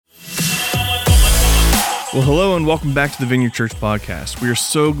Well, hello and welcome back to the Vineyard Church Podcast. We are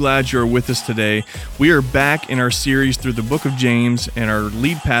so glad you're with us today. We are back in our series through the book of James, and our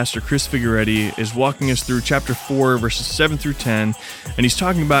lead pastor, Chris Figueretti, is walking us through chapter 4, verses 7 through 10, and he's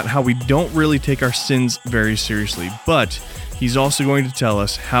talking about how we don't really take our sins very seriously, but he's also going to tell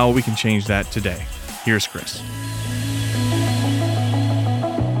us how we can change that today. Here's Chris.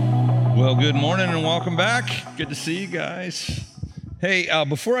 Well, good morning and welcome back. Good to see you guys. Hey,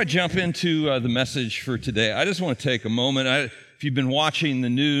 before I jump into the message for today, I just want to take a moment. If you've been watching the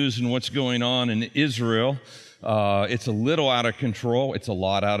news and what's going on in Israel, it's a little out of control. It's a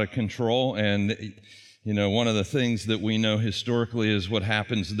lot out of control. And, you know, one of the things that we know historically is what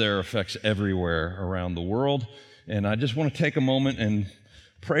happens there affects everywhere around the world. And I just want to take a moment and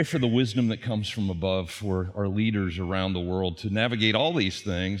pray for the wisdom that comes from above for our leaders around the world to navigate all these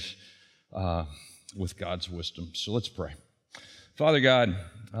things with God's wisdom. So let's pray. Father God,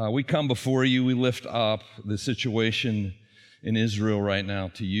 we come before you. We lift up the situation in Israel right now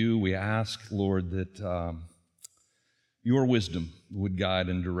to you. We ask, Lord, that your wisdom would guide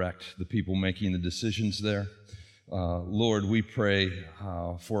and direct the people making the decisions there. Lord, we pray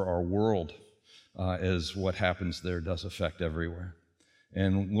for our world as what happens there does affect everywhere.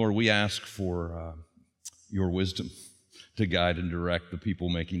 And Lord, we ask for your wisdom to guide and direct the people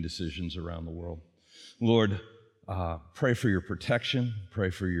making decisions around the world. Lord, pray for your protection, pray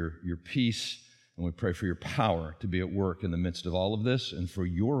for your peace, and we pray for your power to be at work in the midst of all of this and for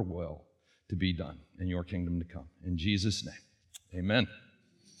your will to be done and your kingdom to come. In Jesus' name, amen.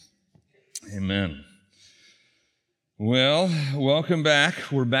 Amen. Well, welcome back.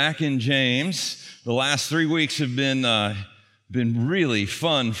 We're back in James. The last 3 weeks have been really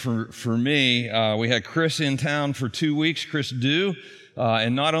fun for me. We had Chris in town for 2 weeks, Chris Dew.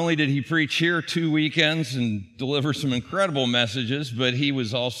 And not only did he preach here 2 weekends and deliver some incredible messages, but he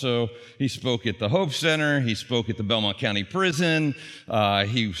spoke at the Hope Center, he spoke at the Belmont County Prison,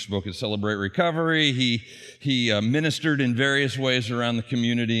 he spoke at Celebrate Recovery, he ministered in various ways around the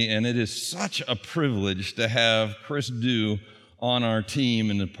community, and it is such a privilege to have Chris Dew on our team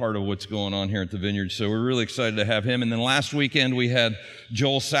and a part of what's going on here at the Vineyard. So we're really excited to have him. And then last weekend we had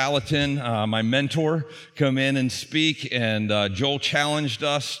Joel Salatin, my mentor, come in and speak. And Joel challenged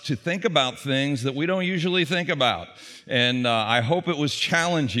us to think about things that we don't usually think about. And I hope it was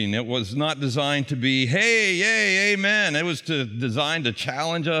challenging. It was not designed to be, hey, yay, amen. It was designed to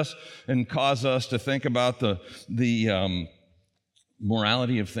challenge us and cause us to think about the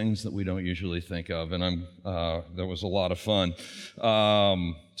morality of things that we don't usually think of, and that was a lot of fun.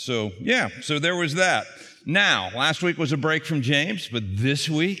 So there was that. Now, last week was a break from James, but this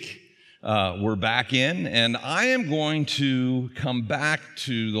week we're back in, and I am going to come back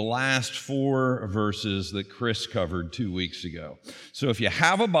to the last 4 verses that Chris covered 2 weeks ago. So if you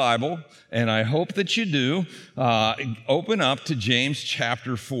have a Bible, and I hope that you do, open up to James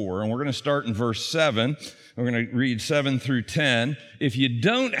chapter 4, and we're going to start in verse 7. We're going to read 7 through 10. If you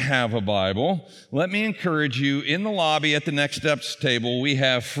don't have a Bible, let me encourage you, in the lobby at the Next Steps table, we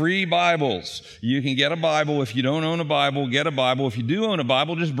have free Bibles. You can get a Bible. If you don't own a Bible, get a Bible. If you do own a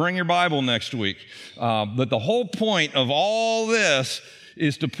Bible, just bring your Bible next week. But the whole point of all this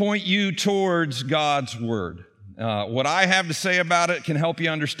is to point you towards God's Word. What I have to say about it can help you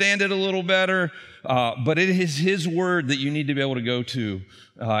understand it a little better, but it is His Word that you need to be able to go to,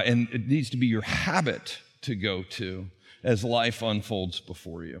 and it needs to be your habit to go to as life unfolds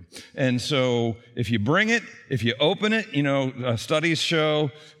before you. And so if you bring it, if you open it, studies show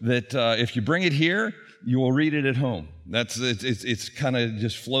that if you bring it here, you will read it at home. It's kind of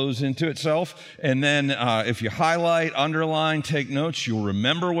just flows into itself. And then if you highlight, underline, take notes, you'll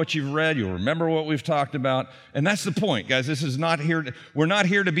remember what you've read, you'll remember what we've talked about. And that's the point, guys. We're not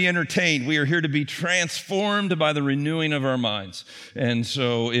here to be entertained. We are here to be transformed by the renewing of our minds. And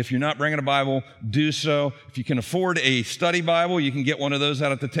so if you're not bringing a Bible, do so. If you can afford a study Bible, you can get one of those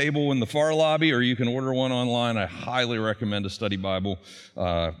out at the table in the far lobby, or you can order one online. I highly recommend a study Bible.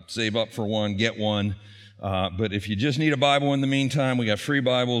 Save up for one, get one. But if you just need a Bible in the meantime, we got free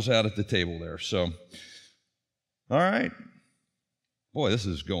Bibles out at the table there. So, all right. Boy, this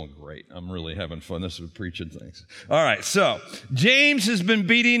is going great. I'm really having fun. This is preaching things. All right. So, James has been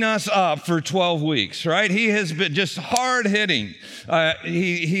beating us up for 12 weeks, right? He has been just hard hitting.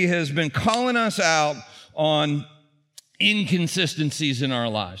 He has been calling us out on inconsistencies in our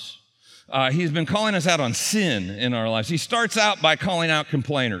lives. He's been calling us out on sin in our lives. He starts out by calling out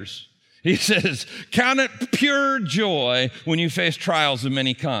complainers. He says, count it pure joy when you face trials of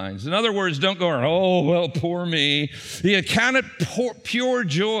many kinds. In other words, don't go around, oh, well, poor me. Count it pure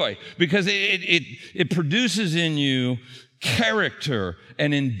joy because it produces in you character,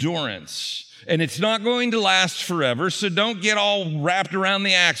 and endurance. And it's not going to last forever, so don't get all wrapped around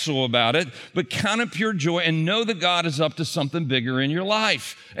the axle about it, but count it pure joy and know that God is up to something bigger in your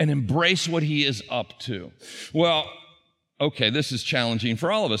life and embrace what he is up to. Well, okay, this is challenging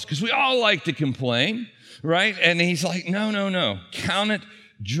for all of us because we all like to complain, right? And he's like, no, count it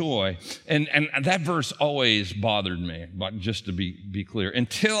joy. And that verse always bothered me, but just to be clear,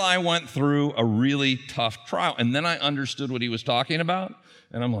 until I went through a really tough trial. And then I understood what he was talking about.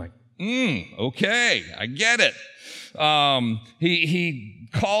 And I'm like, okay, I get it. He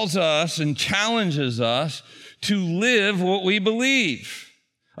calls us and challenges us to live what we believe.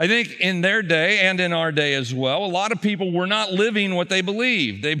 I think in their day and in our day as well, a lot of people were not living what they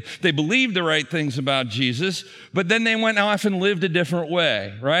believed. They believed the right things about Jesus, but then they went off and lived a different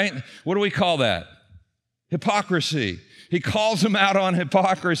way, right? What do we call that? Hypocrisy. He calls them out on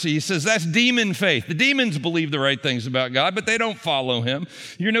hypocrisy. He says, that's demon faith. The demons believe the right things about God, but they don't follow him.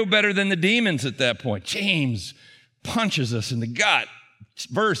 You're no better than the demons at that point. James punches us in the gut,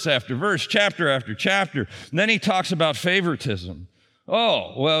 verse after verse, chapter after chapter. And then he talks about favoritism.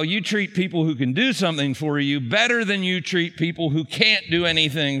 Oh, well, you treat people who can do something for you better than you treat people who can't do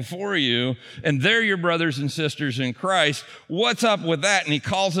anything for you, and they're your brothers and sisters in Christ. What's up with that? And he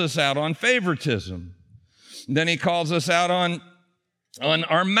calls us out on favoritism. Then he calls us out on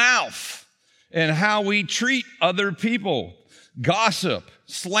our mouth and how we treat other people. Gossip,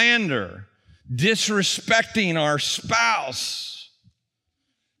 slander, disrespecting our spouse,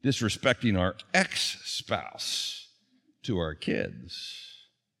 disrespecting our ex-spouse to our kids.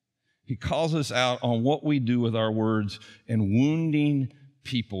 He calls us out on what we do with our words and wounding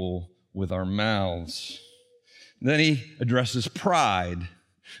people with our mouths. Then he addresses pride.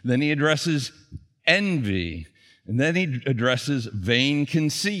 Then he addresses envy. And then he addresses vain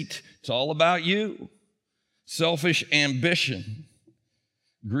conceit. It's all about you. Selfish ambition,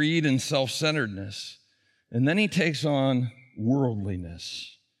 greed and self-centeredness. And then he takes on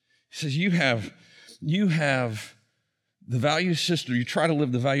worldliness. He says, you have the value system, you try to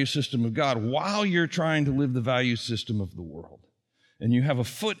live the value system of God while you're trying to live the value system of the world. And you have a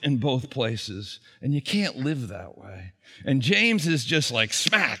foot in both places, and you can't live that way. And James is just like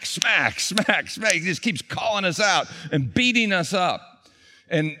smack, smack, smack, smack. He just keeps calling us out and beating us up.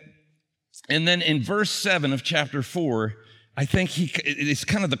 And then in verse 7 of chapter 4, I think it's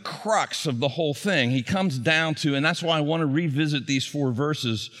kind of the crux of the whole thing. He comes down to, and that's why I want to revisit these 4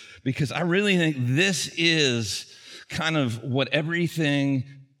 verses, because I really think this is kind of what everything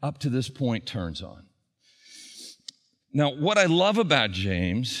up to this point turns on. Now, what I love about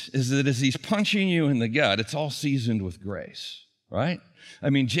James is that as he's punching you in the gut, it's all seasoned with grace, right? I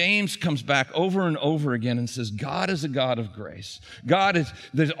mean, James comes back over and over again and says, God is a God of grace.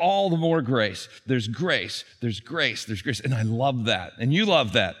 There's all the more grace. There's grace, there's grace, there's grace. And I love that. And you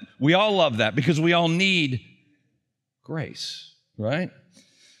love that. We all love that because we all need grace, right?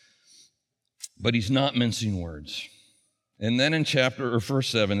 But he's not mincing words. And then in verse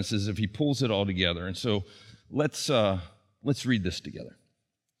 7, it says, if he pulls it all together. And so let's read this together.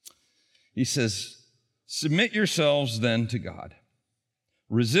 He says, submit yourselves then to God.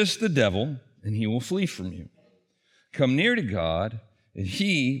 Resist the devil, and he will flee from you. Come near to God, and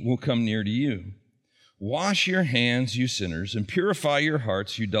he will come near to you. Wash your hands, you sinners, and purify your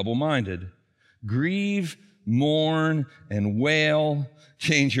hearts, you double-minded. Grieve, mourn, and wail.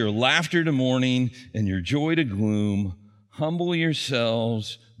 Change your laughter to mourning and your joy to gloom. Humble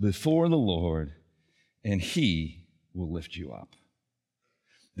yourselves before the Lord, and he will lift you up.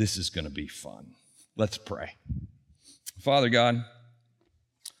 This is going to be fun. Let's pray. Father God,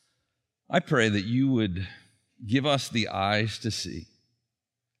 I pray that you would give us the eyes to see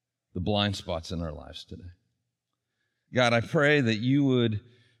the blind spots in our lives today. God, I pray that you would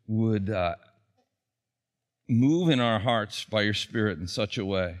move in our hearts by your Spirit in such a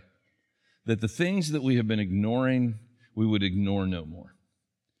way that the things that we have been ignoring, we would ignore no more.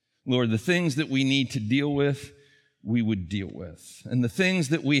 Lord, the things that we need to deal with, we would deal with. And the things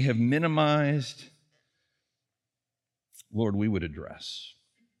that we have minimized, Lord, we would address.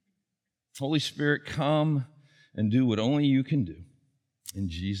 Holy Spirit, come and do what only you can do. In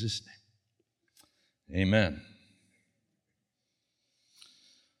Jesus' name, amen.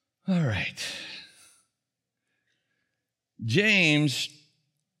 All right. James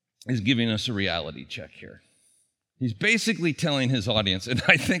is giving us a reality check here. He's basically telling his audience, and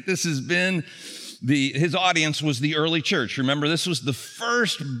I think this has been his audience was the early church. Remember, this was the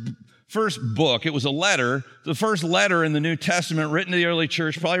first book. It was a letter, the first letter in the New Testament written to the early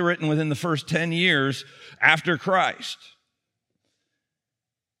church, probably written within the first 10 years after Christ.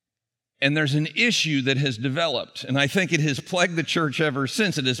 And there's an issue that has developed, and I think it has plagued the church ever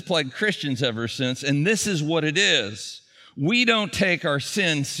since. It has plagued Christians ever since, and this is what it is. We don't take our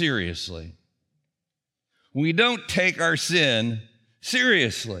sin seriously. We don't take our sin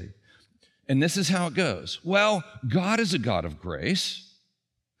seriously. And this is how it goes. Well, God is a God of grace.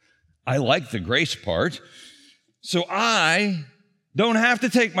 I like the grace part. So I don't have to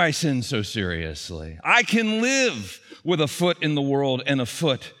take my sin so seriously. I can live with a foot in the world and a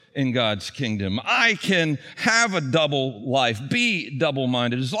foot in God's kingdom. I can have a double life, be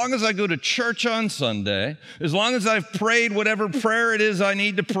double-minded. As long as I go to church on Sunday, as long as I've prayed whatever prayer it is I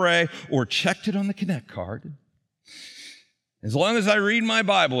need to pray or checked it on the Connect card, as long as I read my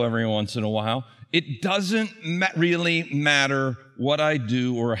Bible every once in a while, it doesn't really matter what I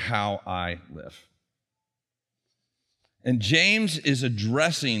do or how I live. And James is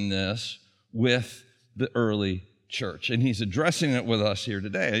addressing this with the early church, and he's addressing it with us here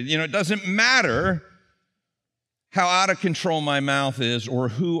today. It doesn't matter how out of control my mouth is or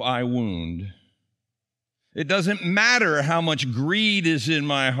who I wound. It doesn't matter how much greed is in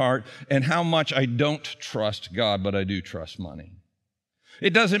my heart and how much I don't trust God, but I do trust money.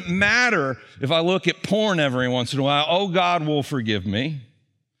 It doesn't matter if I look at porn every once in a while. Oh, God will forgive me.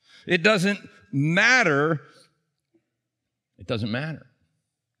 It doesn't matter. It doesn't matter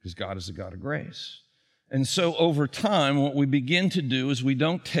because God is a God of grace. And so over time, what we begin to do is we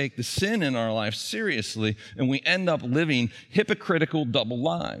don't take the sin in our life seriously, and we end up living hypocritical double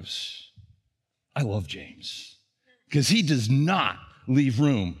lives. I love James because he does not leave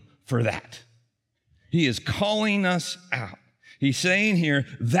room for that. He is calling us out. He's saying here,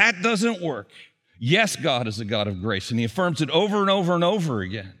 that doesn't work. Yes, God is a God of grace, and he affirms it over and over and over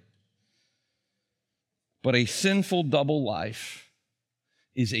again. But a sinful double life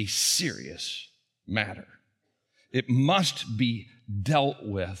is a serious matter. It must be dealt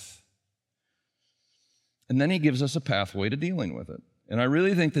with. And then he gives us a pathway to dealing with it. And I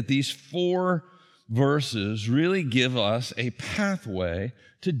really think that these 4 verses really give us a pathway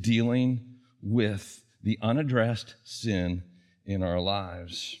to dealing with the unaddressed sin in our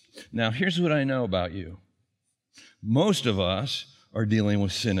lives. Now, here's what I know about you. Most of us are dealing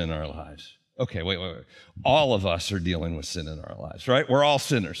with sin in our lives. Okay, wait. All of us are dealing with sin in our lives, right? We're all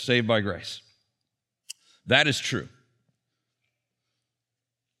sinners, saved by grace. That is true.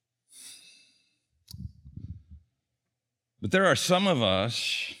 But there are some of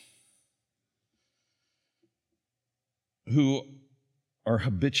us who are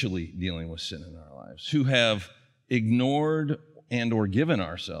habitually dealing with sin in our lives, who have ignored and or given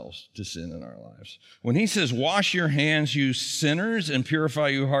ourselves to sin in our lives. When he says, wash your hands, you sinners, and purify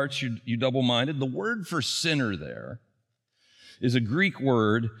your hearts, you double-minded, the word for sinner there is a Greek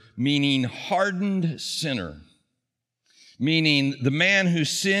word meaning hardened sinner, meaning the man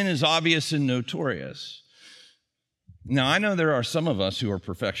whose sin is obvious and notorious. Now, I know there are some of us who are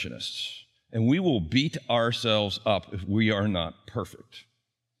perfectionists, and we will beat ourselves up if we are not perfect.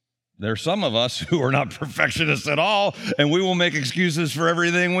 There are some of us who are not perfectionists at all, and we will make excuses for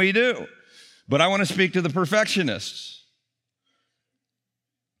everything we do. But I want to speak to the perfectionists.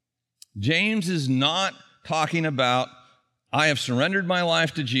 James is not talking about, I have surrendered my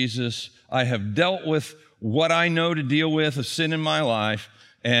life to Jesus, I have dealt with what I know to deal with of sin in my life,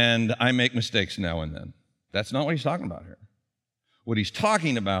 and I make mistakes now and then. That's not what he's talking about here. What he's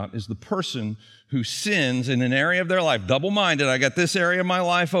talking about is the person who sins in an area of their life, double-minded. I got this area of my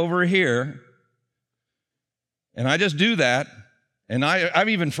life over here, and I just do that, and I've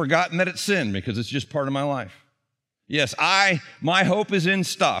even forgotten that it's sin because it's just part of my life. Yes, my hope is in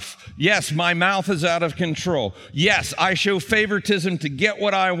stuff. Yes, my mouth is out of control. Yes, I show favoritism to get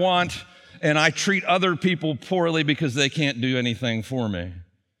what I want, and I treat other people poorly because they can't do anything for me.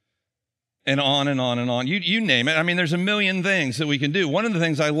 And on and on and on. You name it. I mean, there's a million things that we can do. One of the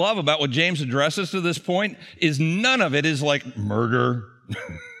things I love about what James addresses to this point is none of it is like murder,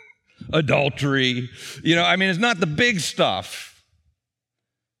 adultery. It's not the big stuff.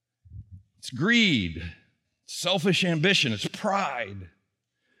 It's greed, selfish ambition, it's pride.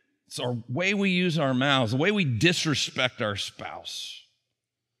 It's our way we use our mouths, the way we disrespect our spouse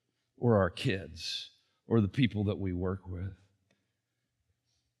or our kids or the people that we work with.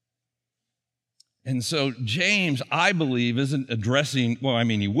 And so James, I believe, isn't addressing,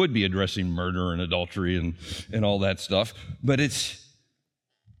 he would be addressing murder and adultery and all that stuff, but it's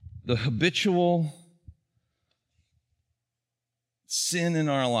the habitual sin in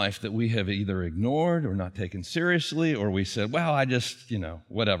our life that we have either ignored or not taken seriously, or we said, well, I just,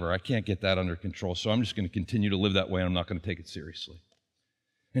 whatever, I can't get that under control, so I'm just going to continue to live that way and I'm not going to take it seriously.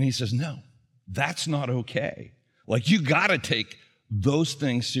 And he says, no, that's not okay. You got to take those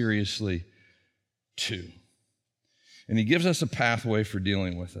things seriously too. And he gives us a pathway for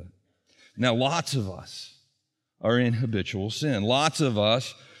dealing with it. Now, lots of us are in habitual sin. Lots of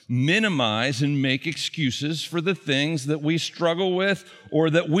us minimize and make excuses for the things that we struggle with or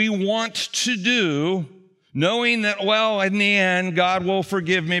that we want to do, knowing that, well, in the end, God will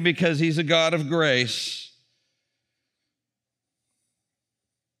forgive me because he's a God of grace.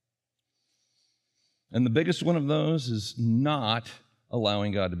 And the biggest one of those is not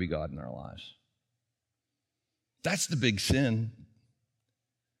allowing God to be God in our lives. That's the big sin.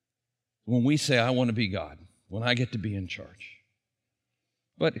 When we say, I want to be God, when I get to be in charge.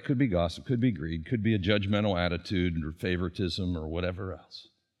 But it could be gossip, could be greed, could be a judgmental attitude or favoritism or whatever else.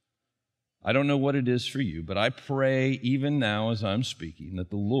 I don't know what it is for you, but I pray even now as I'm speaking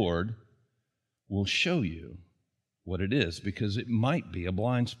that the Lord will show you what it is, because it might be a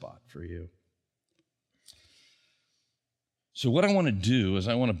blind spot for you. So what I want to do is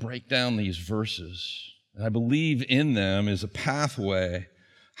I want to break down these verses. And I believe in them is a pathway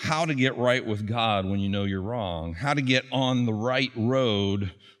how to get right with God when you know you're wrong, how to get on the right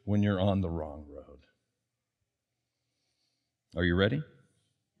road when you're on the wrong road. Are you ready?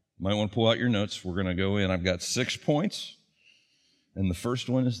 Might want to pull out your notes. We're going to go in. I've got 6 points, and the first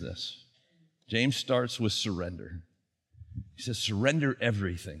one is this. James starts with surrender. He says, surrender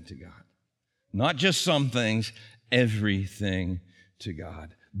everything to God. Not just some things, everything to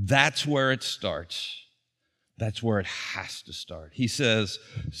God. That's where it starts. That's where it has to start. He says,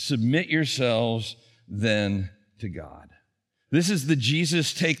 submit yourselves then to God. This is the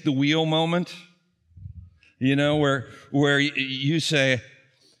Jesus take the wheel moment, where you say,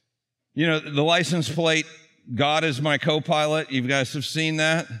 the license plate, God is my co-pilot. You guys have seen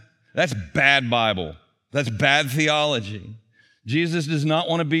that? That's bad Bible. That's bad theology. Jesus does not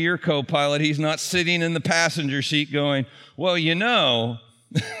want to be your co-pilot. He's not sitting in the passenger seat going, well,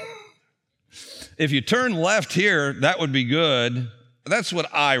 if you turn left here, that would be good. That's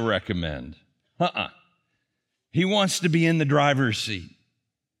what I recommend. He wants to be in the driver's seat.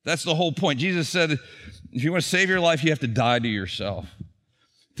 That's the whole point. Jesus said, if you want to save your life, you have to die to yourself,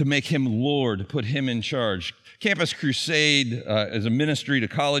 to make him Lord, to put him in charge. Campus Crusade is a ministry to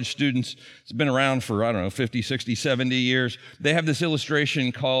college students. It's been around for, 50, 60, 70 years. They have this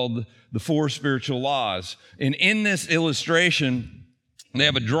illustration called the 4 Spiritual Laws. And in this illustration, they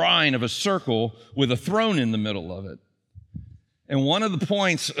have a drawing of a circle with a throne in the middle of it. And one of the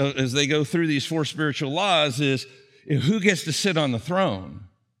points as they go through these 4 spiritual laws is who gets to sit on the throne?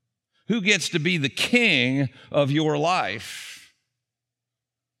 Who gets to be the king of your life?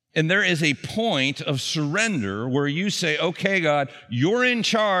 And there is a point of surrender where you say, okay, God, you're in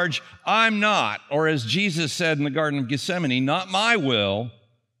charge, I'm not. Or as Jesus said in the Garden of Gethsemane, not my will,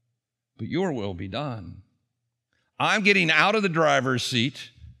 but your will be done. I'm getting out of the driver's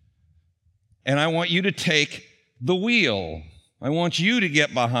seat, and I want you to take the wheel. I want you to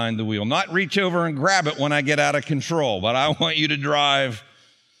get behind the wheel, not reach over and grab it when I get out of control, but I want you to drive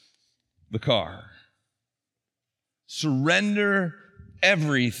the car. Surrender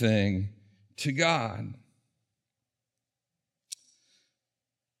everything to God.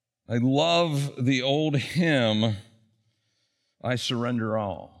 I love the old hymn, I surrender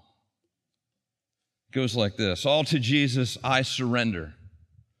all. It goes like this. All to Jesus I surrender.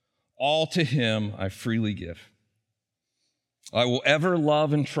 All to him I freely give. I will ever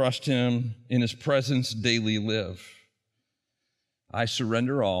love and trust him, in his presence daily live. I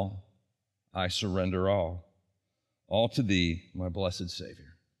surrender all. I surrender all. All to thee, my blessed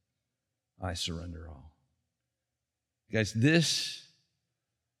Savior. I surrender all. Guys, this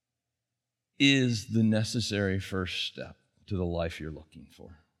is the necessary first step to the life you're looking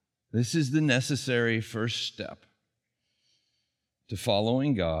for. This is the necessary first step to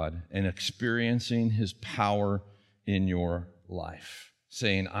following God and experiencing his power in your life.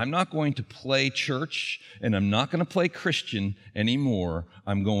 Saying, I'm not going to play church and I'm not going to play Christian anymore.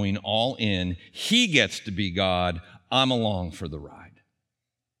 I'm going all in. He gets to be God. I'm along for the ride.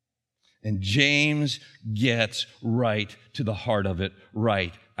 And James gets right to the heart of it,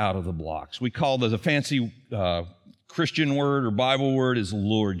 right out of the blocks. We call the fancy Christian word or Bible word is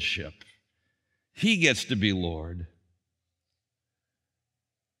lordship. He gets to be Lord.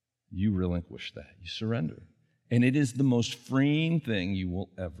 You relinquish that. You surrender. And it is the most freeing thing you will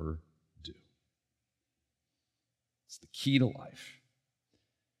ever do. It's the key to life.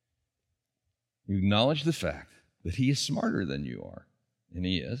 You acknowledge the fact that he is smarter than you are, and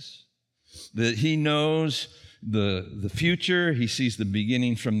he is. That he knows the future. He sees the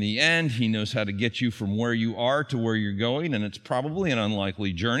beginning from the end. He knows how to get you from where you are to where you're going, and it's probably an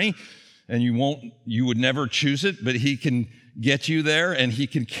unlikely journey, and you would never choose it, but he can get you there, and he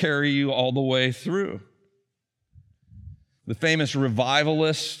can carry you all the way through. The famous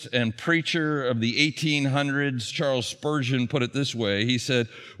revivalist and preacher of the 1800s, Charles Spurgeon, put it this way. He said,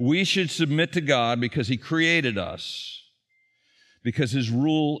 "We should submit to God because he created us, because his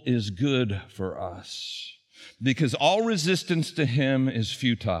rule is good for us, because all resistance to him is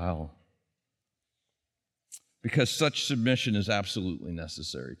futile, because such submission is absolutely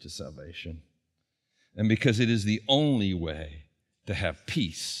necessary to salvation, and because it is the only way to have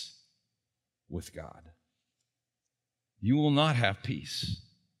peace with God." You will not have peace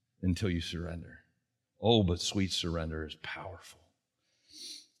until you surrender. Oh, but sweet surrender is powerful.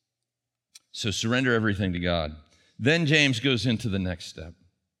 So surrender everything to God. Then James goes into the next step.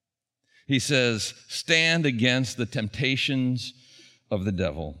 He says, stand against the temptations of the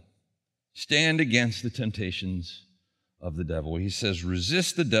devil. Stand against the temptations of the devil. He says,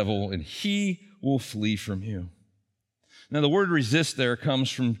 resist the devil and he will flee from you. Now, the word resist there comes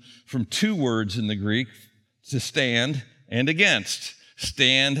from two words in the Greek, to stand and against.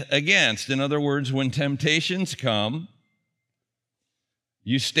 Stand against. In other words, when temptations come,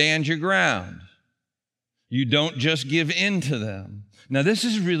 you stand your ground. You don't just give in to them. Now, this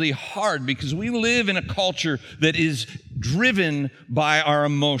is really hard because we live in a culture that is driven by our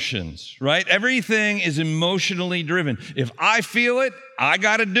emotions, right? Everything is emotionally driven. If I feel it, I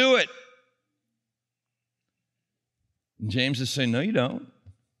got to do it. And James is saying, no, you don't.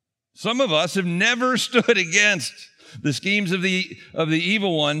 Some of us have never stood against the schemes of the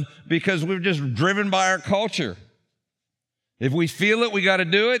evil one because we're just driven by our culture. If we feel it, we got to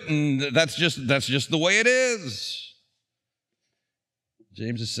do it, and that's just the way it is.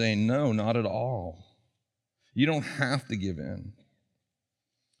 James is saying, no, not at all. You don't have to give in.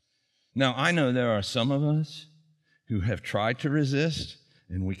 Now, I know there are some of us who have tried to resist,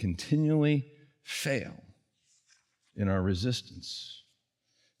 and we continually fail in our resistance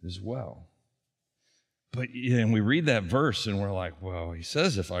as well. But and we read that verse and we're like, well, he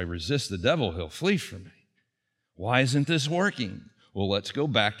says if I resist the devil, he'll flee from me. Why isn't this working? Well, let's go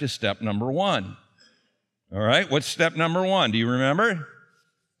back to step number 1. All right, what's step number 1? Do you remember?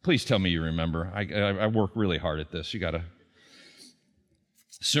 Please tell me you remember. I work really hard at this. You got to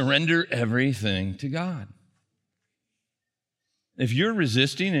surrender everything to God. If you're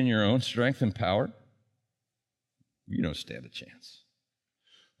resisting in your own strength and power, you don't stand a chance.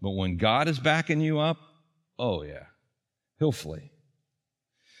 But when God is backing you up, oh yeah, he'll flee.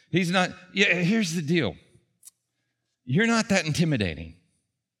 He's not, here's the deal. You're not that intimidating.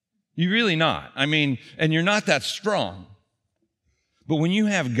 You're really not. I mean, and you're not that strong. But when you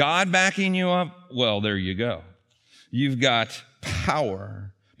have God backing you up, well, there you go. You've got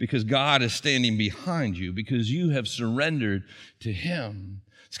power because God is standing behind you because you have surrendered to him.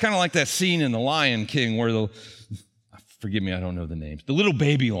 It's kind of like that scene in The Lion King where forgive me, I don't know the names. The little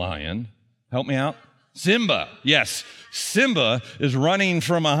baby lion, help me out. Simba, yes. Simba is running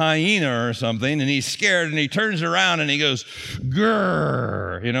from a hyena or something, and he's scared, and he turns around and he goes,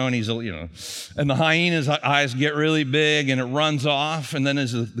 grrr, and and the hyena's eyes get really big, and it runs off, and then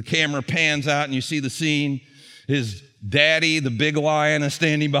as the camera pans out and you see the scene, his daddy, the big lion, is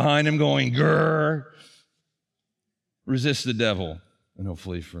standing behind him going, grrr. Resist the devil, and he'll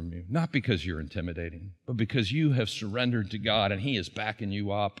flee from you. Not because you're intimidating, but because you have surrendered to God, and he is backing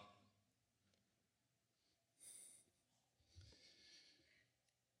you up.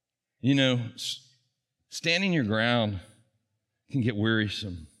 You know, standing your ground can get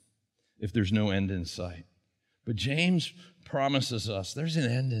wearisome if there's no end in sight. But James promises us there's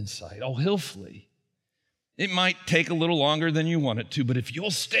an end in sight. Oh, he'll flee. It might take a little longer than you want it to, but if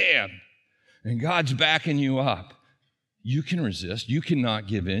you'll stand and God's backing you up, you can resist. You cannot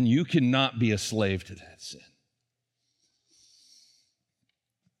give in. You cannot be a slave to that sin.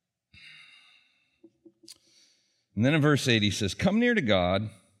 And then in verse 8, he says, come near to God,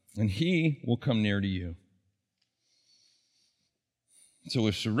 and he will come near to you. So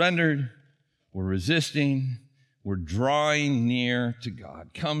we've surrendered, we're resisting, we're drawing near to God.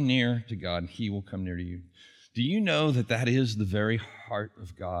 Come near to God, and he will come near to you. Do you know that that is the very heart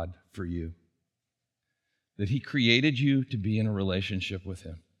of God for you? That he created you to be in a relationship with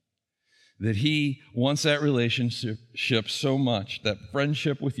him. That he wants that relationship so much, that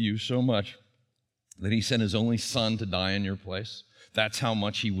friendship with you so much, that he sent his only son to die in your place. That's how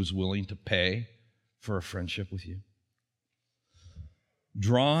much he was willing to pay for a friendship with you.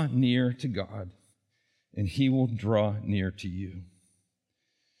 Draw near to God, and he will draw near to you.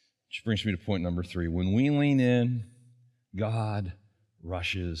 Which brings me to point number 3. When we lean in, God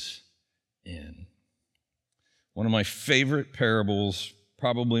rushes in. One of my favorite parables,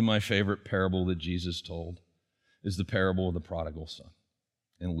 probably my favorite parable that Jesus told, is the parable of the prodigal son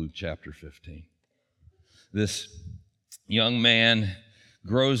in Luke chapter 15. This young man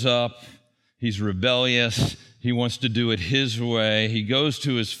grows up. He's rebellious. He wants to do it his way. He goes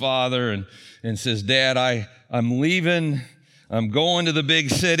to his father and says, Dad, I'm leaving. I'm going to the big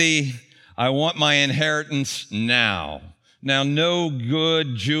city. I want my inheritance now. Now, no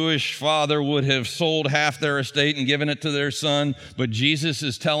good Jewish father would have sold half their estate and given it to their son, but Jesus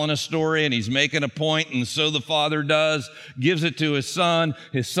is telling a story and he's making a point, and so the father does, gives it to his son.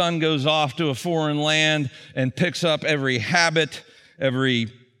 His son goes off to a foreign land and picks up every habit,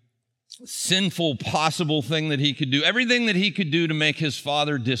 every sinful possible thing that he could do, everything that he could do to make his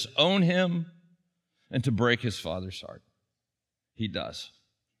father disown him and to break his father's heart. He does.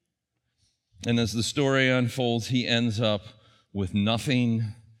 And as the story unfolds, he ends up with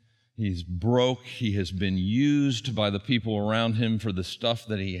nothing. He's broke. He has been used by the people around him for the stuff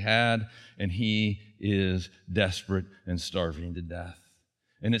that he had, and he is desperate and starving to death.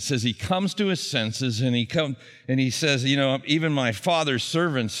 And it says he comes to his senses, and he says, even my father's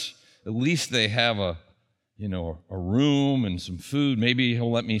servants, at least they have a room and some food. Maybe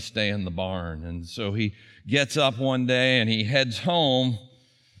he'll let me stay in the barn. And so he gets up one day and he heads home,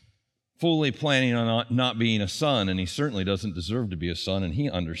 fully planning on not being a son, and he certainly doesn't deserve to be a son, and he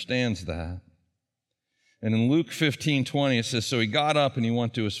understands that. And in Luke 15:20, it says, so he got up and he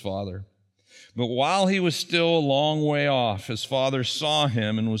went to his father. But while he was still a long way off, his father saw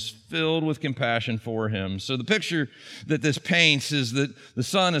him and was filled with compassion for him. So the picture that this paints is that the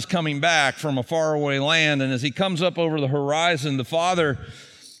son is coming back from a faraway land, and as he comes up over the horizon, the father,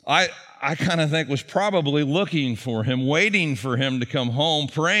 I kind of think, was probably looking for him, waiting for him to come home,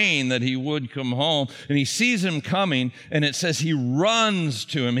 praying that he would come home. And he sees him coming, and it says he runs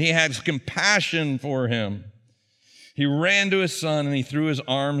to him. He has compassion for him. He ran to his son, and he threw his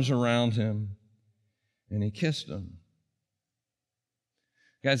arms around him, and he kissed him.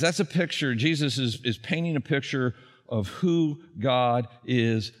 Guys, that's a picture. Jesus is painting a picture of who God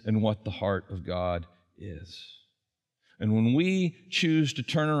is and what the heart of God is. And when we choose to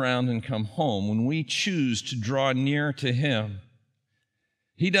turn around and come home, when we choose to draw near to him,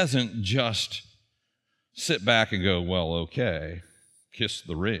 he doesn't just sit back and go, well, okay, kiss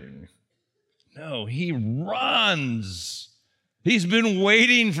the ring. No, he runs. He's been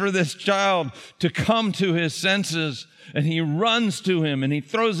waiting for this child to come to his senses, and he runs to him, and he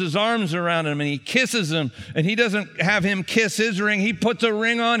throws his arms around him, and he kisses him, and he doesn't have him kiss his ring. He puts a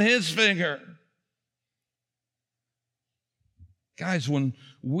ring on his finger. Guys, when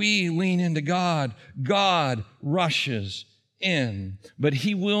we lean into God, God rushes in, but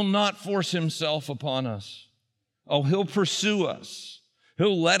he will not force himself upon us. Oh, he'll pursue us.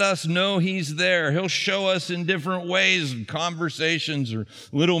 He'll let us know he's there. He'll show us in different ways, conversations or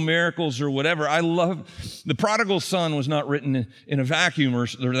little miracles or whatever. I love, the prodigal son was not written in a vacuum, or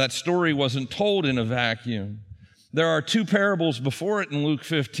that story wasn't told in a vacuum. There are two parables before it in Luke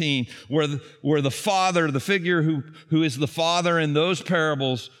 15 where the father, the figure who is the father in those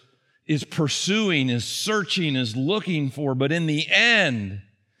parables, is pursuing, is searching, is looking for, but in the end,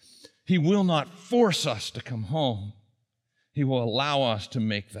 he will not force us to come home. He will allow us to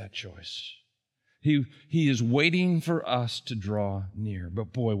make that choice. He is waiting for us to draw near,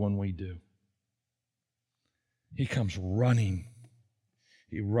 but boy, when we do, he comes running.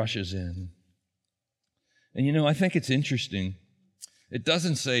 He rushes in. And I think it's interesting. It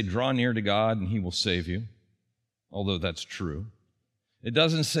doesn't say draw near to God and he will save you, although that's true. It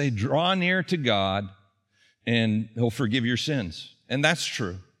doesn't say draw near to God and he'll forgive your sins, and that's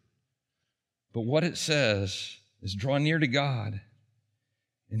true. But what it says is draw near to God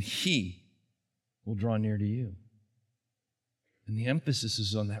and he will draw near to you. And the emphasis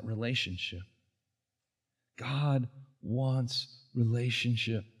is on that relationship. God wants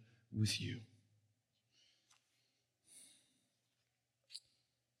relationship with you.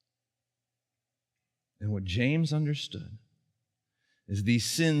 And what James understood is these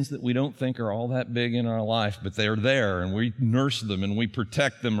sins that we don't think are all that big in our life, but they're there, and we nurse them, and we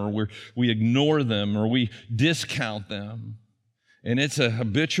protect them, or we ignore them, or we discount them. And it's a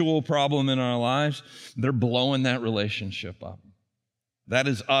habitual problem in our lives. They're blowing that relationship up. That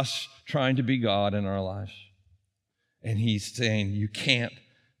is us trying to be God in our lives. And he's saying, you can't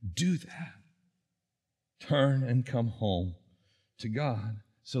do that. Turn and come home to God.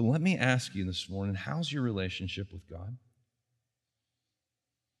 So let me ask you this morning, how's your relationship with God?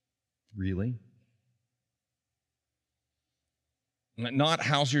 Really? Not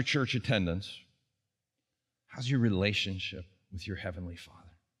how's your church attendance. How's your relationship with your Heavenly Father?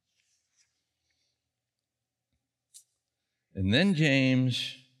 And then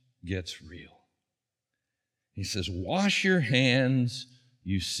James gets real. He says, wash your hands,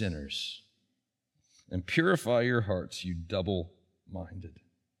 you sinners, and purify your hearts, you double-minded.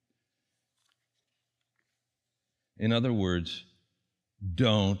 In other words,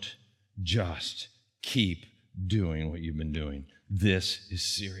 don't just keep doing what you've been doing. This is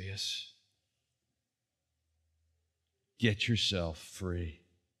serious. Get yourself free.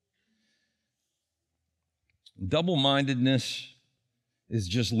 Double-mindedness is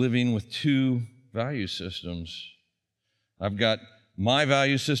just living with two value systems. I've got my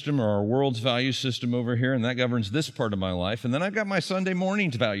value system or our world's value system over here, and that governs this part of my life. And then I've got my Sunday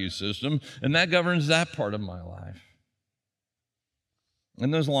morning's value system, and that governs that part of my life.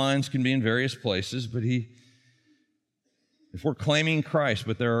 And those lines can be in various places, but if we're claiming Christ,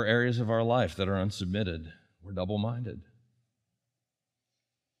 but there are areas of our life that are unsubmitted, we're double-minded.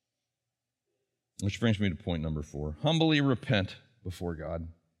 Which brings me to point number 4. Humbly repent before God.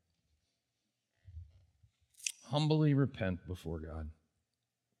 Humbly repent before God.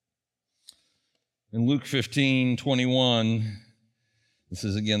 In Luke 15:21, this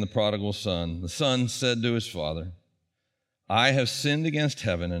is again the prodigal son. The son said to his father, I have sinned against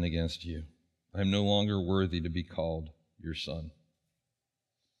heaven and against you. I am no longer worthy to be called your son.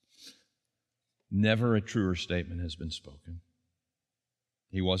 Never a truer statement has been spoken.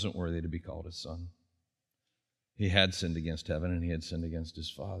 He wasn't worthy to be called his son. He had sinned against heaven and he had sinned against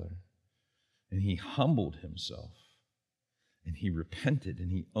his father. And he humbled himself and he repented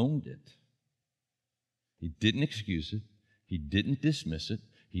and he owned it. He didn't excuse it. He didn't dismiss it.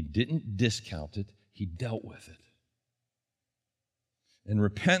 He didn't discount it. He dealt with it. And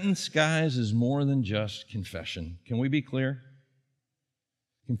repentance, guys, is more than just confession. Can we be clear?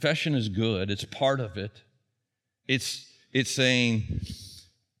 Confession is good. It's part of it. It's saying,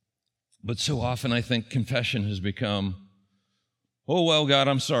 but so often I think confession has become, oh, well, God,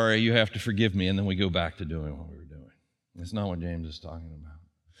 I'm sorry. You have to forgive me. And then we go back to doing what we were doing. That's not what James is talking about.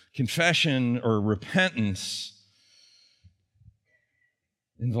 Confession or repentance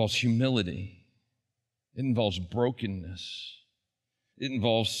involves humility. It involves brokenness. It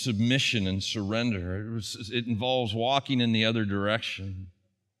involves submission and surrender. It involves walking in the other direction.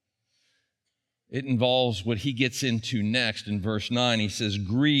 It involves what he gets into next in verse 9. He says,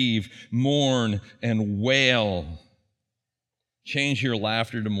 grieve, mourn, and wail. Change your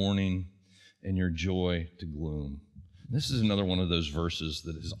laughter to mourning and your joy to gloom. This is another one of those verses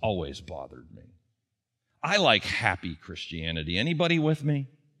that has always bothered me. I like happy Christianity. Anybody with me?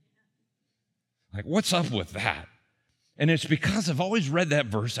 Like, what's up with that? And it's because I've always read that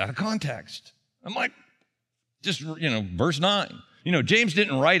verse out of context. I'm like, just, verse 9. James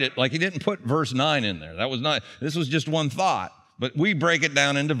didn't write it, like he didn't put verse 9 in there. This was just one thought. But we break it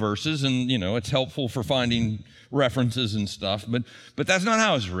down into verses and, it's helpful for finding references and stuff. But that's not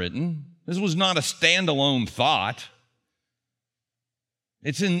how it's written. This was not a standalone thought.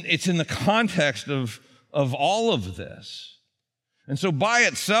 It's in the context of all of this. And so by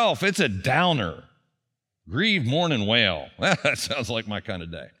itself, it's a downer. Grieve, mourn, and wail. That sounds like my kind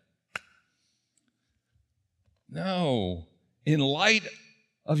of day. No. In light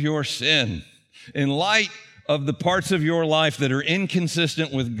of your sin, in light of the parts of your life that are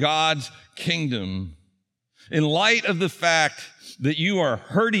inconsistent with God's kingdom, in light of the fact that you are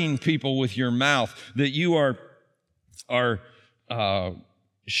hurting people with your mouth, that you are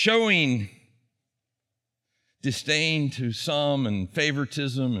showing disdain to some and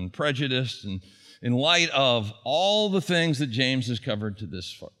favoritism and prejudice, and in light of all the things that James has covered to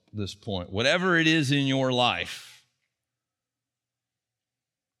this point, whatever it is in your life,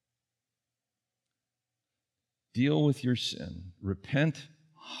 deal with your sin. Repent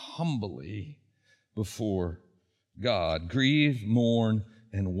humbly before God. Grieve, mourn,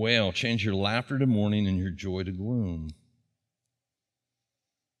 and wail. Change your laughter to mourning and your joy to gloom.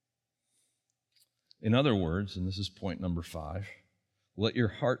 In other words, and this is point number 5, let your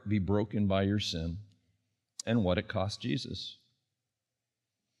heart be broken by your sin and what it cost Jesus.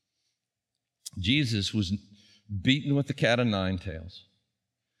 Jesus was beaten with the cat o' nine tails,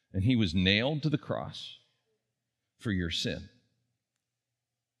 and he was nailed to the cross for your sin.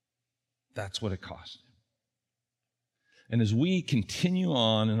 That's what it cost him. And as we continue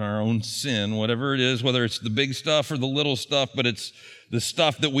on in our own sin, whatever it is, whether it's the big stuff or the little stuff, but it's the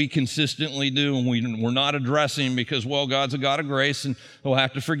stuff that we consistently do and we're not addressing because, well, God's a God of grace and he'll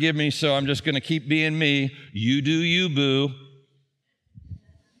have to forgive me, so I'm just going to keep being me. You do you, boo.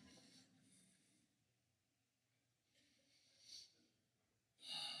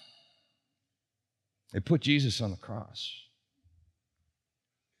 They put Jesus on the cross.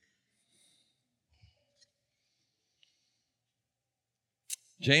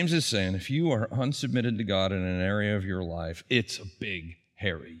 James is saying if you are unsubmitted to God in an area of your life, it's a big,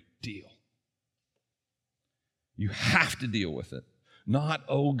 hairy deal. You have to deal with it. Not,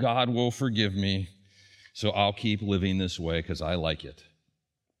 oh, God will forgive me, so I'll keep living this way because I like it.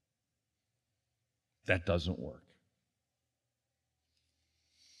 That doesn't work.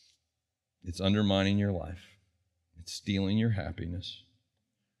 It's undermining your life. It's stealing your happiness.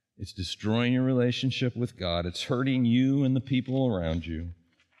 It's destroying your relationship with God. It's hurting you and the people around you.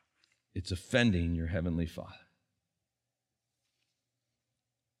 It's offending your Heavenly Father.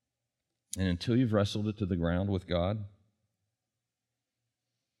 And until you've wrestled it to the ground with God,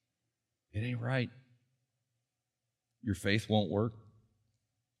 it ain't right. Your faith won't work.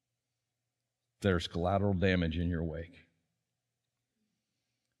 There's collateral damage in your wake.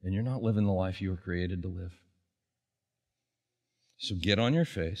 And you're not living the life you were created to live. So get on your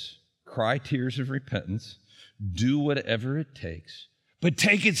face, cry tears of repentance, do whatever it takes, but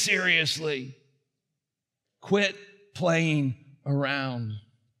take it seriously. Quit playing around.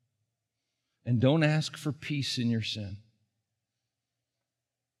 And don't ask for peace in your sin.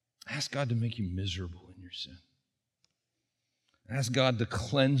 Ask God to make you miserable in your sin. Ask God to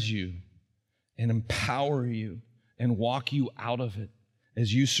cleanse you and empower you and walk you out of it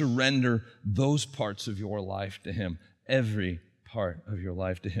as you surrender those parts of your life to Him, every part of your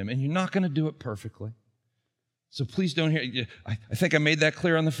life to Him. And you're not going to do it perfectly. So please don't hear, I think I made that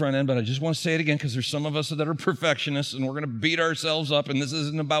clear on the front end, but I just want to say it again because there's some of us that are perfectionists and we're going to beat ourselves up, and this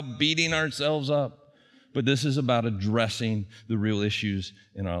isn't about beating ourselves up, but this is about addressing the real issues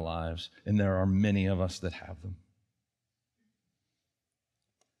in our lives, and there are many of us that have them.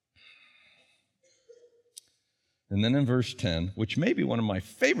 And then in verse 10, which may be one of my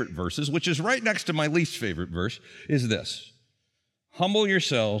favorite verses, which is right next to my least favorite verse, is this: humble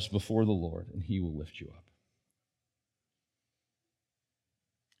yourselves before the Lord, and He will lift you up.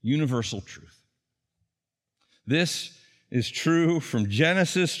 Universal truth. This is true from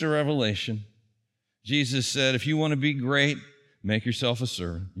Genesis to Revelation. Jesus said, if you want to be great, make yourself a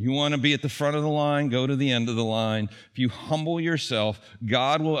servant. You want to be at the front of the line, go to the end of the line. If you humble yourself,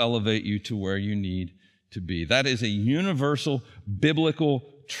 God will elevate you to where you need to be. That is a universal biblical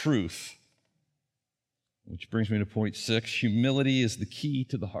truth. Which brings me to point 6. Humility is the key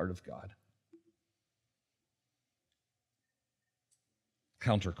to the heart of God.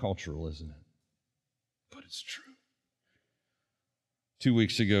 Countercultural, isn't it? But it's true. 2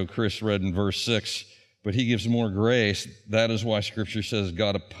 weeks ago, Chris read in verse 6, but He gives more grace. That is why Scripture says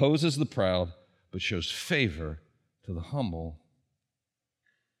God opposes the proud, but shows favor to the humble.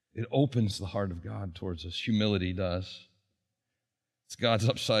 It opens the heart of God towards us. Humility does. It's God's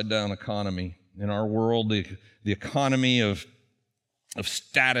upside-down economy. In our world, the economy of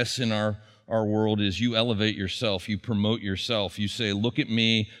status in our world is you elevate yourself, you promote yourself, you say, look at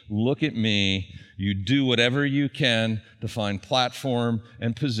me, you do whatever you can to find platform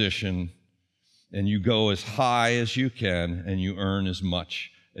and position, and you go as high as you can, and you earn as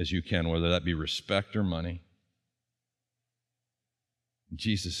much as you can, whether that be respect or money.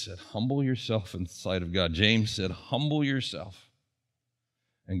 Jesus said, humble yourself in the sight of God. James said, humble yourself,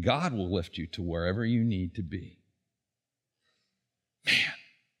 and God will lift you to wherever you need to be. Man,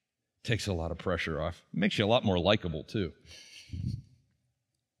 takes a lot of pressure off. It makes you a lot more likable, too.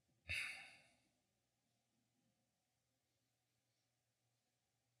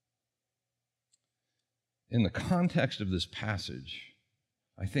 In the context of this passage,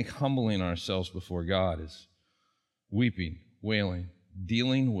 I think humbling ourselves before God is weeping, wailing,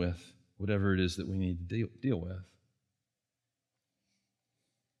 dealing with whatever it is that we need to deal with.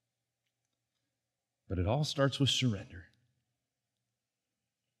 But it all starts with surrender.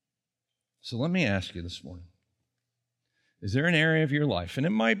 So let me ask you this morning, is there an area of your life, and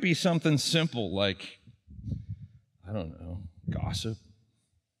it might be something simple like, I don't know, gossip,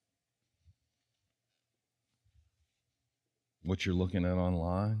 what you're looking at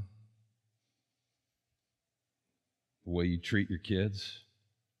online, the way you treat your kids,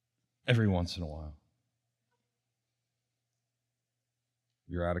 every once in a while,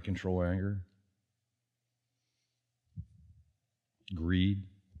 your out of control anger, greed.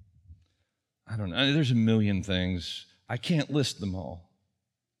 I don't know. There's a million things. I can't list them all.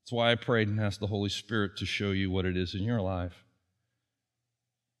 That's why I prayed and asked the Holy Spirit to show you what it is in your life.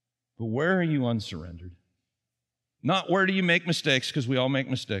 But where are you unsurrendered? Not where do you make mistakes, because we all make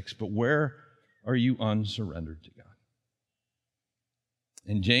mistakes, but where are you unsurrendered to God?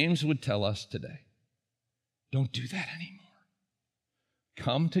 And James would tell us today, don't do that anymore.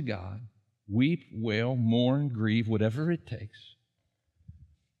 Come to God, weep, wail, mourn, grieve, whatever it takes,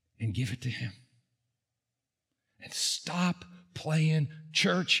 and give it to Him. And stop playing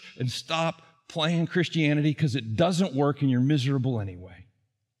church and stop playing Christianity because it doesn't work and you're miserable anyway.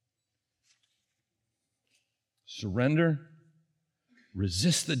 Surrender,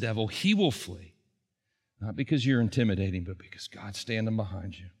 resist the devil, he will flee. Not because you're intimidating, but because God's standing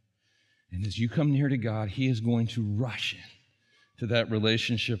behind you. And as you come near to God, he is going to rush in to that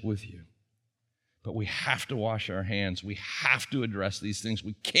relationship with you. But we have to wash our hands. We have to address these things.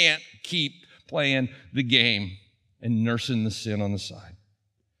 We can't keep playing the game and nursing the sin on the side.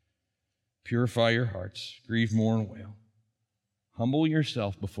 Purify your hearts, grieve, mourn, wail. Humble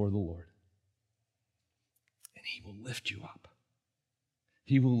yourself before the Lord, and he will lift you up.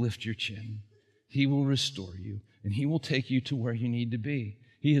 He will lift your chin. He will restore you, and he will take you to where you need to be.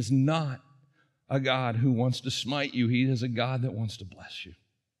 He is not a God who wants to smite you. He is a God that wants to bless you.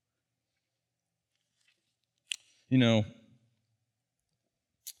 You know,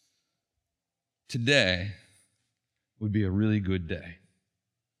 today would be a really good day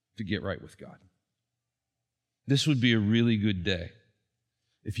to get right with God. This would be a really good day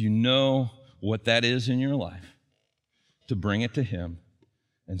if you know what that is in your life, to bring it to him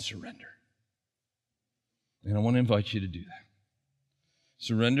and surrender. And I want to invite you to do that.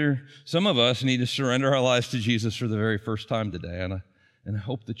 Surrender. Some of us need to surrender our lives to Jesus for the very first time today, and I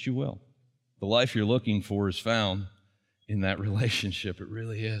hope that you will. The life you're looking for is found in that relationship. It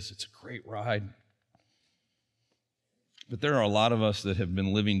really is. It's a great ride. But there are a lot of us that have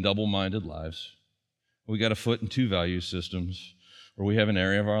been living double-minded lives. We got a foot in two value systems, or we have an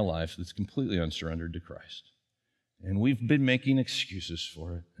area of our life that's completely unsurrendered to Christ. And we've been making excuses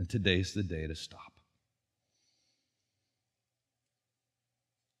for it, and today's the day to stop.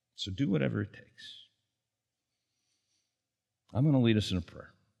 So do whatever it takes. I'm going to lead us in a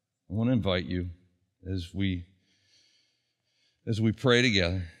prayer. I want to invite you as we pray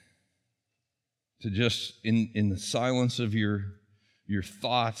together to just, in the silence of your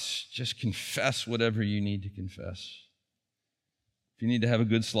thoughts, just confess whatever you need to confess. If you need to have a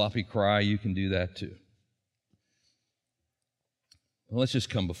good sloppy cry, you can do that too. Well, let's just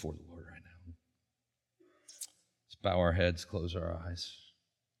come before the Lord right now. Let's bow our heads, close our eyes.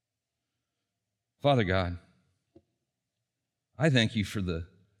 Father God, I thank you for the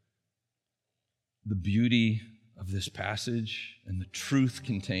beauty of this passage and the truth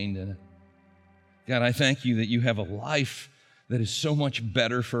contained in it. God, I thank you that you have a life that is so much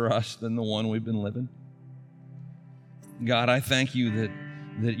better for us than the one we've been living. God, I thank you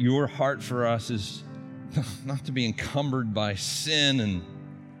that your heart for us is not to be encumbered by sin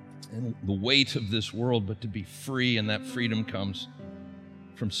and the weight of this world, but to be free, and that freedom comes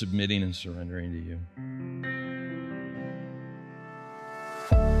from submitting and surrendering to you.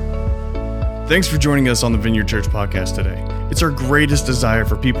 Thanks for joining us on the Vineyard Church podcast today. It's our greatest desire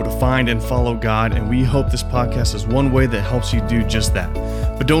for people to find and follow God, and we hope this podcast is one way that helps you do just that.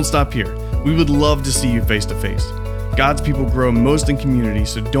 But don't stop here. We would love to see you face to face. God's people grow most in community,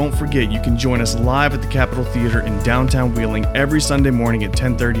 so don't forget you can join us live at the Capitol Theater in downtown Wheeling every Sunday morning at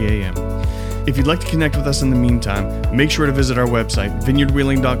 10:30 a.m. If you'd like to connect with us in the meantime, make sure to visit our website,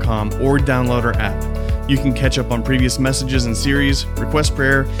 vineyardwheeling.com, or download our app. You can catch up on previous messages and series, request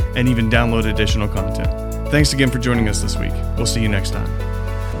prayer, and even download additional content. Thanks again for joining us this week. We'll see you next time.